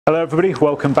Hello everybody,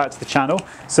 welcome back to the channel.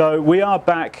 So we are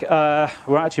back,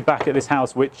 we're actually back at this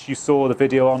house which you saw the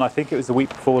video on, I think it was the week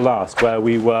before last, where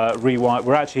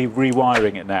we're actually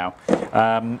rewiring it now.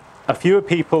 A few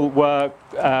people were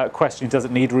questioning, does it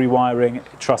need rewiring?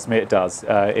 Trust me, it does.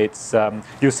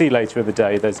 You'll see later in the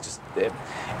day,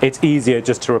 it's easier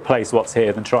just to replace what's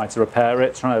here than trying to repair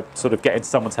it, trying to sort of get into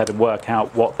someone's head and work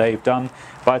out what they've done.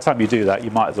 By the time you do that,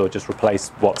 you might as well just replace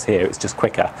what's here, it's just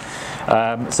quicker.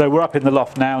 So we're up in the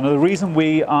loft now. Now the reason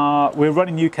we're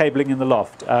running new cabling in the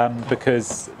loft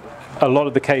because a lot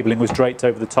of the cabling was draped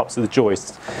over the tops of the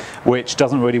joists, which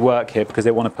doesn't really work here because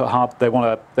they want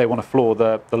to floor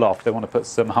the loft. They want to put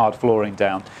some hard flooring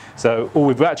down. So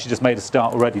we've actually just made a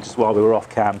start already just while we were off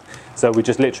cam. So we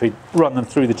just literally run them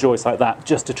through the joists like that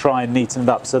just to try and neaten it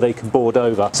up so they can board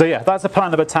over. So yeah, that's the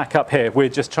plan of attack up here. We're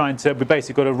just trying to, we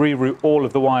basically got to reroute all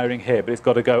of the wiring here, but it's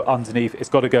got to go underneath, it's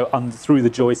got to go through the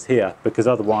joists here because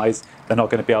otherwise they're not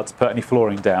going to be able to put any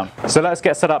flooring down. So let's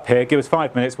get set up here. Give us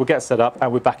 5 minutes, we'll get set up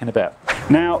and we're back in a bit.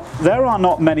 Now, there are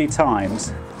not many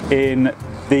times in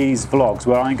these vlogs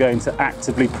where I'm going to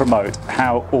actively promote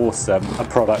how awesome a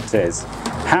product is.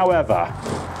 However,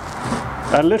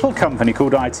 a little company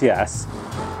called ITS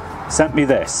sent me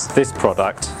this. This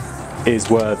product is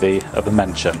worthy of a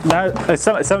mention. Now,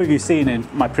 some of you have seen in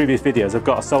my previous videos, I've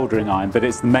got a soldering iron, but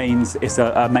it's a mains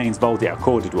Voldia, a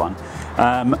corded one.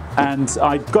 And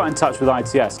I got in touch with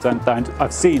ITS and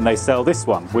I've seen they sell this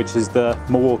one, which is the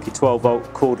Milwaukee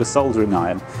 12-volt cordless soldering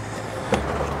iron.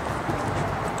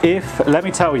 Let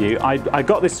me tell you, I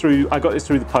got this through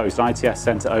the post. ITS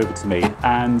sent it over to me,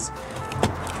 and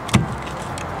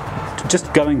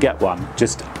just go and get one.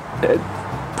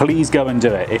 Please go and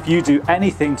do it. If you do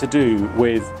anything to do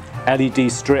with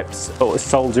LED strips or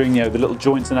soldering, you know, the little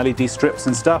joints and LED strips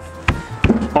and stuff,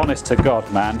 honest to God,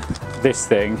 man, this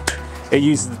thing, it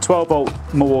uses the 12-volt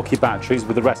Milwaukee batteries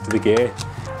with the rest of the gear,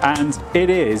 and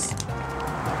it's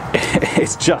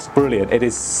just brilliant. It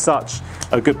is such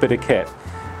a good bit of kit.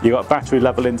 You've got a battery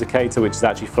level indicator, which is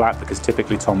actually flat because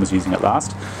typically Tom was using it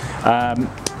last.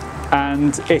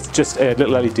 And it's just a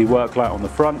little LED work light on the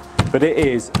front, but it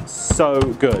is so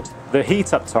good. The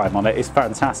heat up time on it is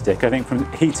fantastic. I think from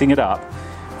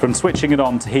switching it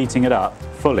on to heating it up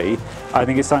fully, I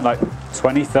think it's something like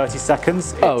 20-30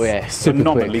 seconds. It's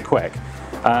phenomenally quick.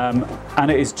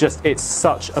 And it's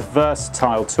such a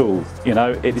versatile tool, you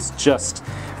know. It is just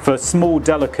for small,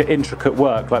 delicate, intricate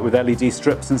work like with LED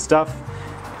strips and stuff.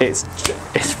 It's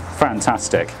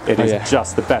fantastic. It is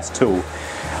just the best tool.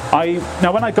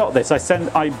 Now when I got this, I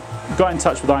got in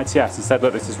touch with ITS and said,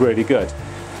 look, this is really good.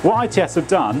 What ITS have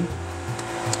done,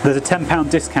 there's a £10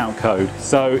 discount code.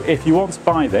 So if you want to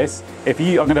buy this, I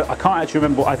can't actually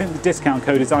remember, I think the discount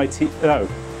code is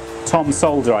Tom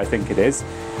Solder, I think it is.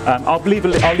 I'll leave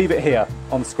it here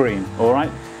on screen, all right?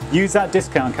 Use that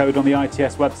discount code on the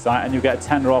ITS website and you'll get a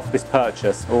tenner off this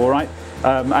purchase, all right?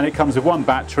 And it comes with one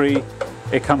battery,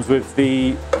 it comes with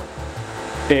a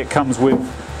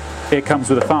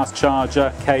fast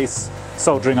charger, case,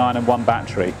 soldering iron and one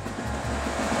battery.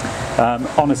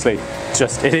 Honestly,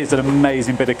 it is an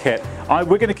amazing bit of kit.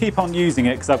 We're going to keep on using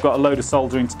it because I've got a load of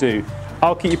soldering to do.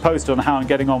 I'll keep you posted on how I'm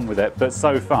getting on with it, but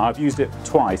so far I've used it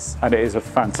twice and it is a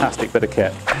fantastic bit of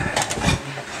kit.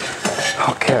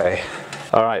 Okay,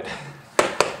 all right,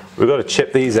 we've got to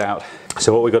chip these out.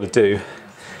 So what we've got to do,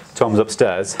 Tom's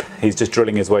upstairs, he's just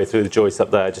drilling his way through the joists up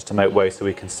there just to make way so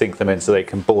we can sink them in so they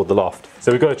can board the loft.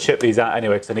 So we've got to chip these out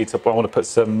anyway because I want to put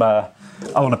some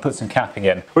capping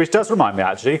in. Which does remind me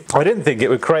actually, I didn't think it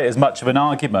would create as much of an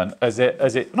argument as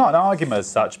it not an argument as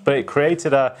such, but it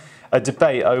created a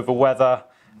debate over whether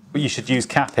you should use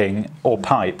capping or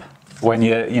pipe when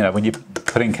you're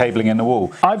putting cabling in the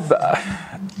wall. I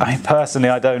personally,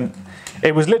 I don't.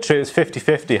 It was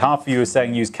 50-50. Half of you were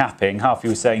saying use capping, half of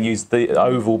you were saying use the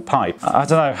oval pipe. I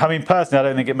don't know. I mean, personally, I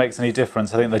don't think it makes any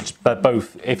difference. I think they're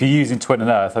both, if you're using twin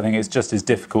and earth, I think it's just as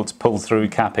difficult to pull through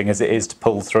capping as it is to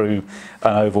pull through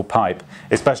an oval pipe,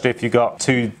 especially if you've got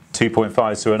two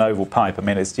 2.5s through an oval pipe. I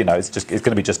mean, it's going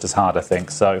to be just as hard, I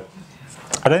think. So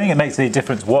I don't think it makes any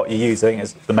difference what you use. I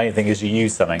think the main thing is you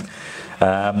use something.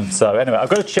 So anyway, I've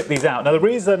got to chip these out. Now the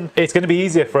reason it's going to be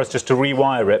easier for us just to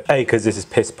rewire it, because this is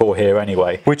piss poor here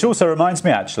anyway, which also reminds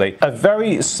me actually, a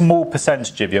very small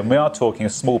percentage of you, and we are talking a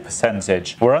small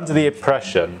percentage, we're under the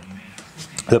impression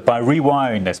that by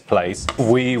rewiring this place,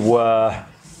 we were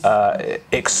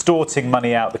extorting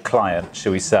money out the client,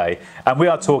 shall we say. And we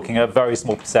are talking a very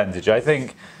small percentage. I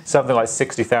think something like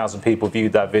 60,000 people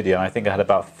viewed that video, and I think I had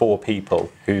about 4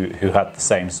 people who had the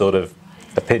same sort of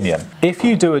opinion. If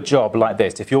you do a job like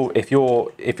this, if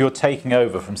you're taking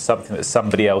over from something that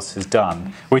somebody else has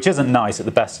done, which isn't nice at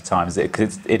the best of times,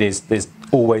 there's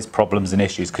always problems and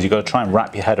issues because you've got to try and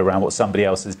wrap your head around what somebody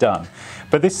else has done.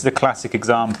 But this is a classic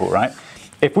example, right?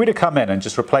 If we'd have come in and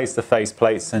just replaced the face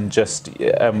plates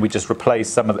and we just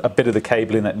replaced a bit of the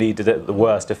cabling that needed it, the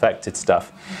worst affected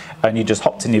stuff, and you just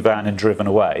hopped in your van and driven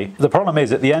away, the problem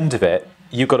is at the end of it,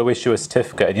 you've got to issue a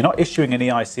certificate, and you're not issuing an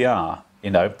EICR. You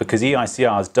know, because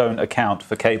EICRs don't account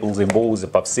for cables in walls,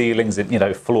 above ceilings, in, you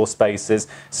know, floor spaces,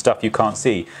 stuff you can't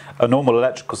see. A normal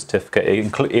electrical certificate,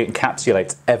 it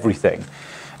encapsulates everything.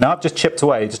 Now I've just chipped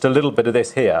away just a little bit of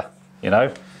this here, you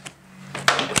know.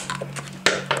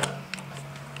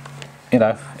 You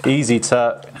know, easy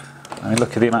to, I mean,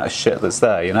 look at the amount of shit that's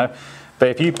there, you know.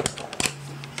 But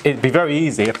it'd be very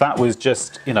easy if that was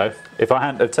just, you know, if I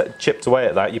hadn't chipped away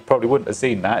at that, you probably wouldn't have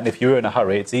seen that. And if you were in a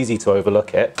hurry, it's easy to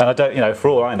overlook it. And I don't, you know, for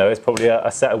all I know, it's probably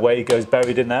a set of Wagos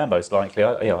buried in there, most likely.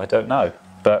 I don't know.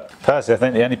 But personally, I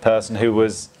think the only person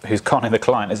who's conning the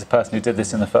client is the person who did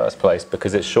this in the first place,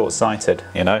 because it's short-sighted,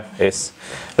 you know. It's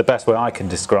the best way I can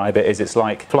describe it is it's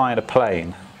like flying a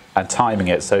plane and timing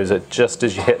it so that just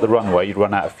as you hit the runway, you'd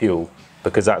run out of fuel.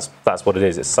 Because that's what it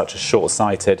is. It's such a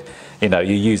short-sighted, you know,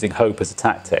 you're using hope as a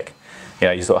tactic. You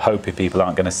know, you sort of hoping people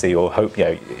aren't going to see, or hope, you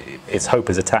know, it's hope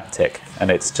as a tactic,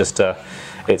 and it's just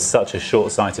it's such a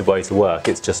short-sighted way to work.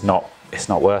 It's just not, it's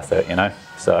not worth it, you know.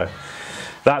 So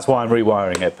that's why I'm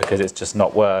rewiring it, because it's just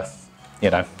not worth, you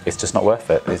know, it's just not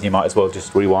worth it. You might as well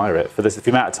just rewire it for the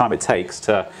amount of time it takes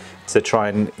to try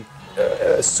and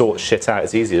sort shit out.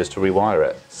 It's easier just to rewire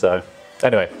it. So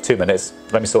anyway, 2 minutes.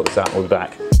 Let me sort this out and we'll be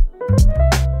back.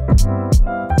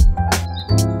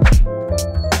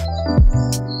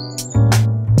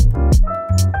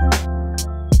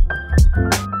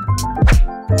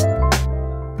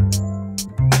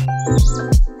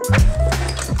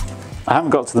 I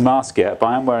haven't got to the mask yet, but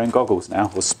I am wearing goggles now,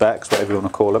 or specs, whatever you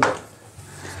want to call them.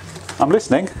 I'm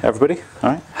listening, everybody.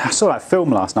 All right. I saw that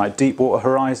film last night, Deepwater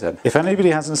Horizon. If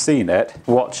anybody hasn't seen it,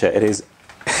 watch it. It's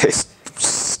a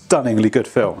stunningly good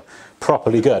film,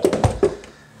 properly good.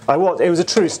 It was a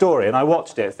true story, and I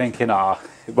watched it thinking, well,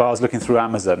 I was looking through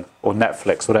Amazon or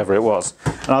Netflix, whatever it was,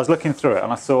 and I was looking through it,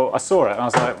 and I saw it, and I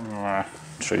was like,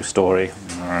 true story.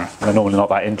 They're normally not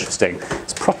that interesting.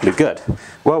 It's properly good.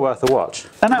 Well worth a watch.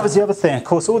 And that was the other thing, of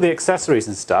course, all the accessories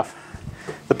and stuff,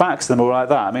 the backs of them all like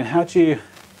that. I mean, how do you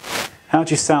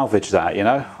salvage that, you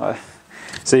know?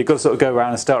 So you've got to sort of go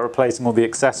around and start replacing all the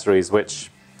accessories,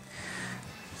 which,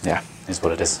 yeah, is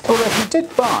what it is. Although if you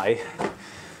did buy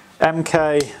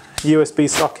MK USB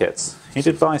sockets, you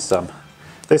did buy some.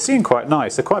 They seem quite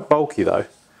nice. They're quite bulky though,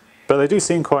 but they do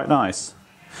seem quite nice.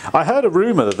 I heard a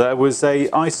rumour that there was a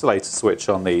isolator switch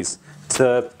on these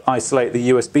to isolate the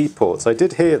USB ports. I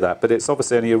did hear that, but it's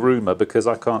obviously only a rumour because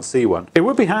I can't see one. It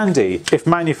would be handy if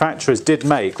manufacturers did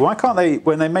make, why can't they,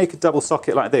 when they make a double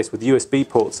socket like this with USB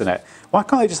ports in it, why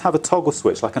can't they just have a toggle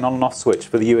switch, like an on and off switch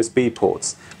for the USB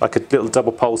ports, like a little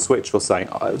double pole switch or something,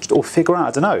 or figure out,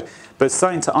 I don't know, but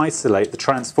something to isolate the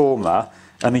transformer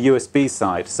and the USB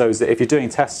side, so that if you're doing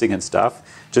testing and stuff,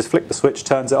 just flick the switch,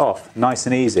 turns it off, nice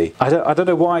and easy. I don't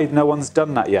know why no one's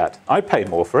done that yet. I'd pay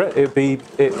more for it.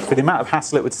 For the amount of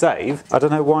hassle it would save. I don't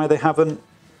know why they haven't.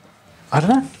 I don't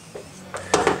know.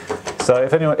 So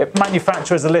if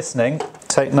manufacturers are listening,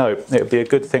 take note. It would be a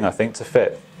good thing, I think, to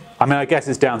fit. I mean, I guess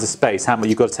it's down to space. How much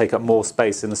you've got to take up more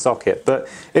space in the socket. But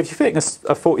if you're fitting a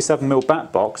 47mm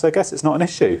back box, I guess it's not an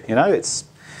issue. You know, it's.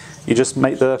 You just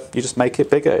make it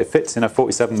bigger. It fits in a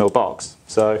 47mm box.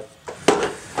 So,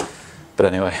 but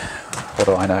anyway, what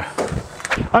do I know?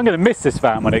 I'm going to miss this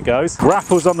van when it goes.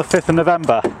 Raffles on the 5th of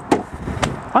November.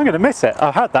 I'm going to miss it.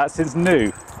 I've had that since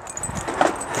new.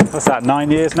 What's that,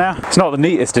 9 years now? It's not the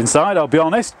neatest inside, I'll be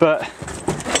honest, but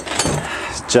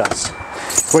it's just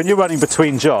when you're running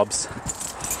between jobs,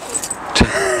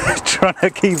 trying to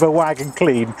keep a wagon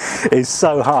clean is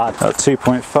so hard. Got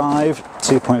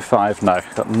 2.5, no,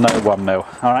 got no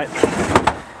 1mm. All right,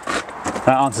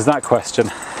 that answers that question.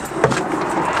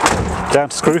 Down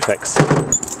to screw fix.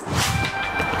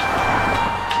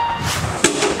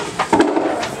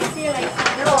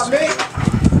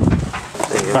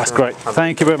 That's great.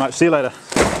 Thank you very much. See you later.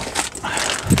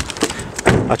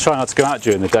 I try not to go out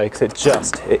during the day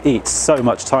because it eats so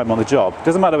much time on the job. It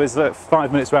doesn't matter if it's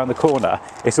 5 minutes around the corner,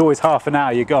 it's always half an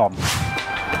hour you're gone.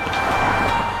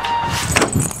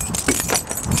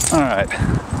 Alright.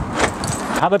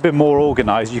 Had I been more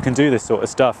organised, you can do this sort of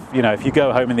stuff, you know, if you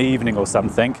go home in the evening or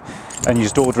something and you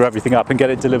just order everything up and get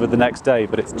it delivered the next day,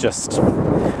 but it's just,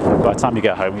 by the time you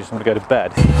get home you just want to go to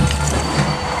bed.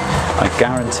 I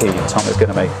guarantee Tom is going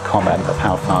to make a comment of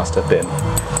how fast I've been.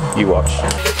 You watch.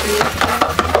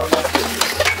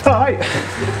 Alright.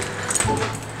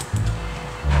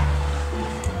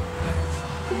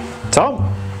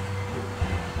 Tom?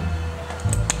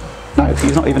 No,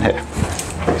 he's not even here.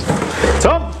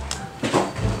 Tom?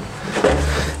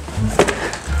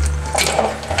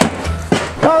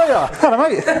 Oh, there you are. Hello,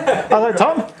 mate. Hello,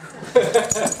 Tom.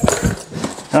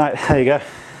 Right, there you go.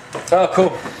 Oh,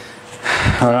 cool.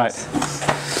 All right.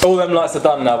 All them lights are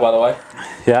done now, by the way.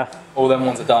 Yeah? All them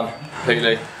ones are done,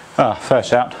 completely. Oh, fair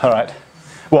shout. All right.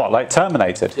 What, like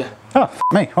terminated? Yeah. Oh,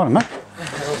 me. Hold on, mate.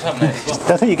 Terminated. I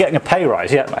don't think you're getting a pay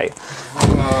rise yet, mate.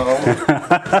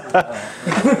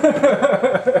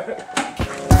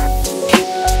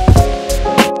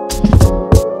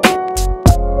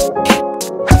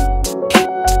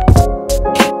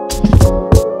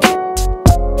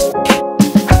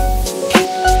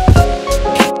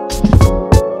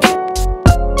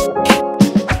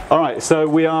 So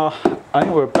we are, I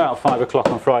think we're about 5 o'clock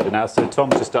on Friday now, so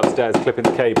Tom's just upstairs clipping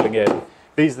the cabling in.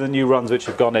 These are the new runs which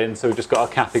have gone in, so we've just got our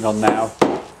capping on now.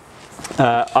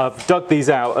 I've dug these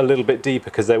out a little bit deeper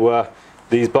because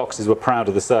these boxes were proud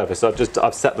of the surface, so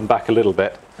I've set them back a little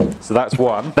bit. So that's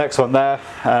one. Next one there,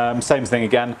 same thing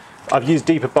again. I've used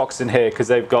deeper boxes in here because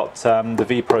they've got the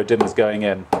V-Pro dimmers going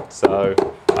in, so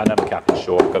I know my capping's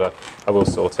short, I will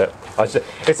sort it.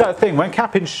 It's that thing, when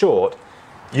capping's short,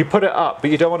 you put it up,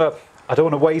 but I don't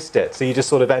want to waste it, so you just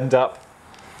sort of end up,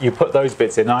 you put those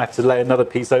bits in, I have to lay another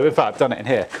piece over. In fact, I've done it in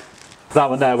here. That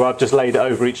one there where I've just laid it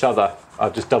over each other,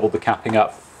 I've just doubled the capping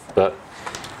up, but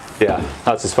yeah,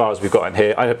 that's as far as we've got in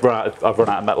here. I've run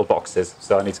out of metal boxes,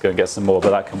 so I need to go and get some more, but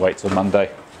that can wait till Monday.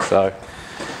 So,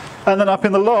 and then up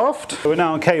in the loft, we're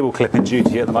now on cable clipping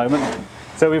duty at the moment.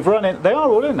 So we've run in, they are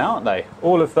all in now, aren't they?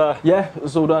 All of the... Yeah,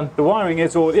 it's all done. The wiring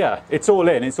is all, yeah, it's all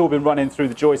in. It's all been run in through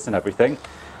the joists and everything.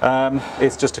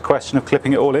 It's just a question of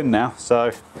clipping it all in now.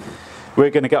 So we're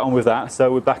going to get on with that.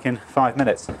 So we're back in 5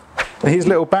 minutes. These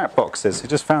little back boxes, I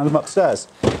just found them upstairs,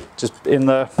 just in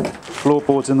the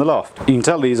floorboards in the loft. You can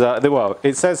tell these are, well,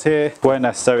 it says here, where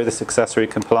necessary, this accessory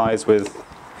complies with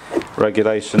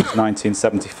regulations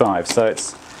 1975. So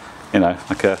it's, you know,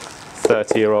 like a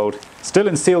 30-year-old. Still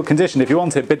in sealed condition. If you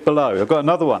want it, bid below. I've got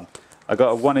another one. I've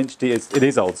got a 1-inch D. It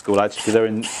is old school actually, because they're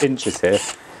in inches here.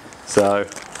 So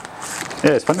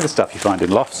yeah, it's funny the stuff you find in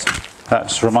lofts. That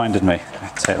just reminded me. I'll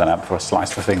take that out before I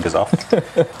slice my fingers off.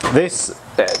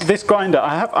 This grinder,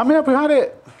 I've had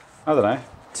it, I don't know,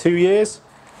 2 years.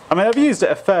 I mean, I've used it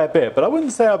a fair bit, but I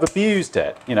wouldn't say I've abused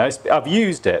it. You know, I've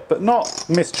used it, but not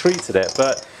mistreated it.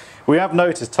 But we have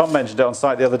noticed, Tom mentioned it on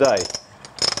site the other day.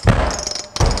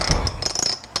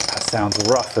 Sounds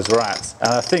rough as rats,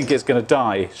 and I think it's going to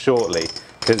die shortly,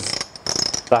 because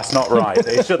that's not right.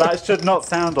 That should not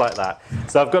sound like that.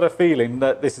 So I've got a feeling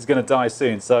that this is going to die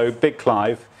soon. So Big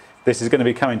Clive, this is going to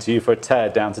be coming to you for a tear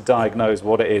down to diagnose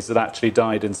what it is that actually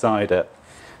died inside it.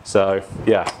 So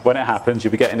yeah, when it happens,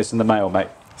 you'll be getting this in the mail, mate.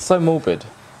 So morbid.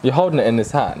 You're holding it in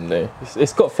this hand, Lou.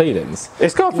 It's got feelings.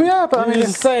 It's got, yeah, but I mean, you're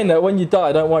just saying that when you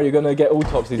die, don't worry, you're going to get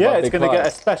autopsies. Yeah, it's going to get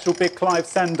a special Big Clive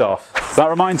send-off. That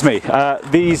reminds me,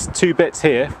 these two bits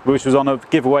here, which was on a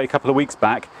giveaway a couple of weeks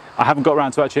back, I haven't got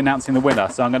around to actually announcing the winner,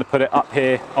 so I'm going to put it up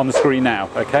here on the screen now,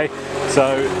 okay?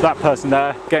 So that person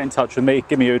there, get in touch with me,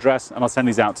 give me your address, and I'll send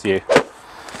these out to you.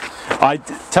 I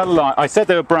tell a lie, I said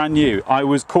they were brand new. I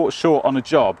was caught short on a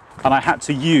job, and I had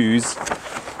to use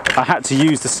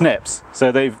the snips.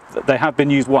 So they have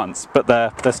been used once, but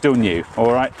they're still new,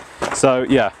 all right? So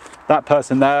yeah, that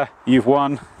person there, you've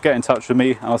won. Get in touch with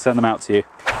me, and I'll send them out to you.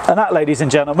 And that, ladies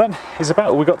and gentlemen, is about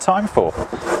all we've got time for.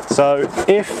 So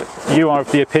if you are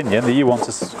of the opinion that you want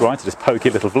to subscribe to this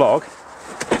pokey little vlog,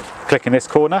 click in this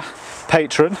corner.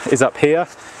 Patreon is up here.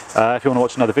 If you want to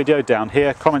watch another video, down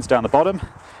here. Comments down the bottom.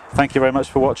 Thank you very much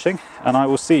for watching, and I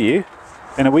will see you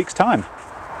in a week's time.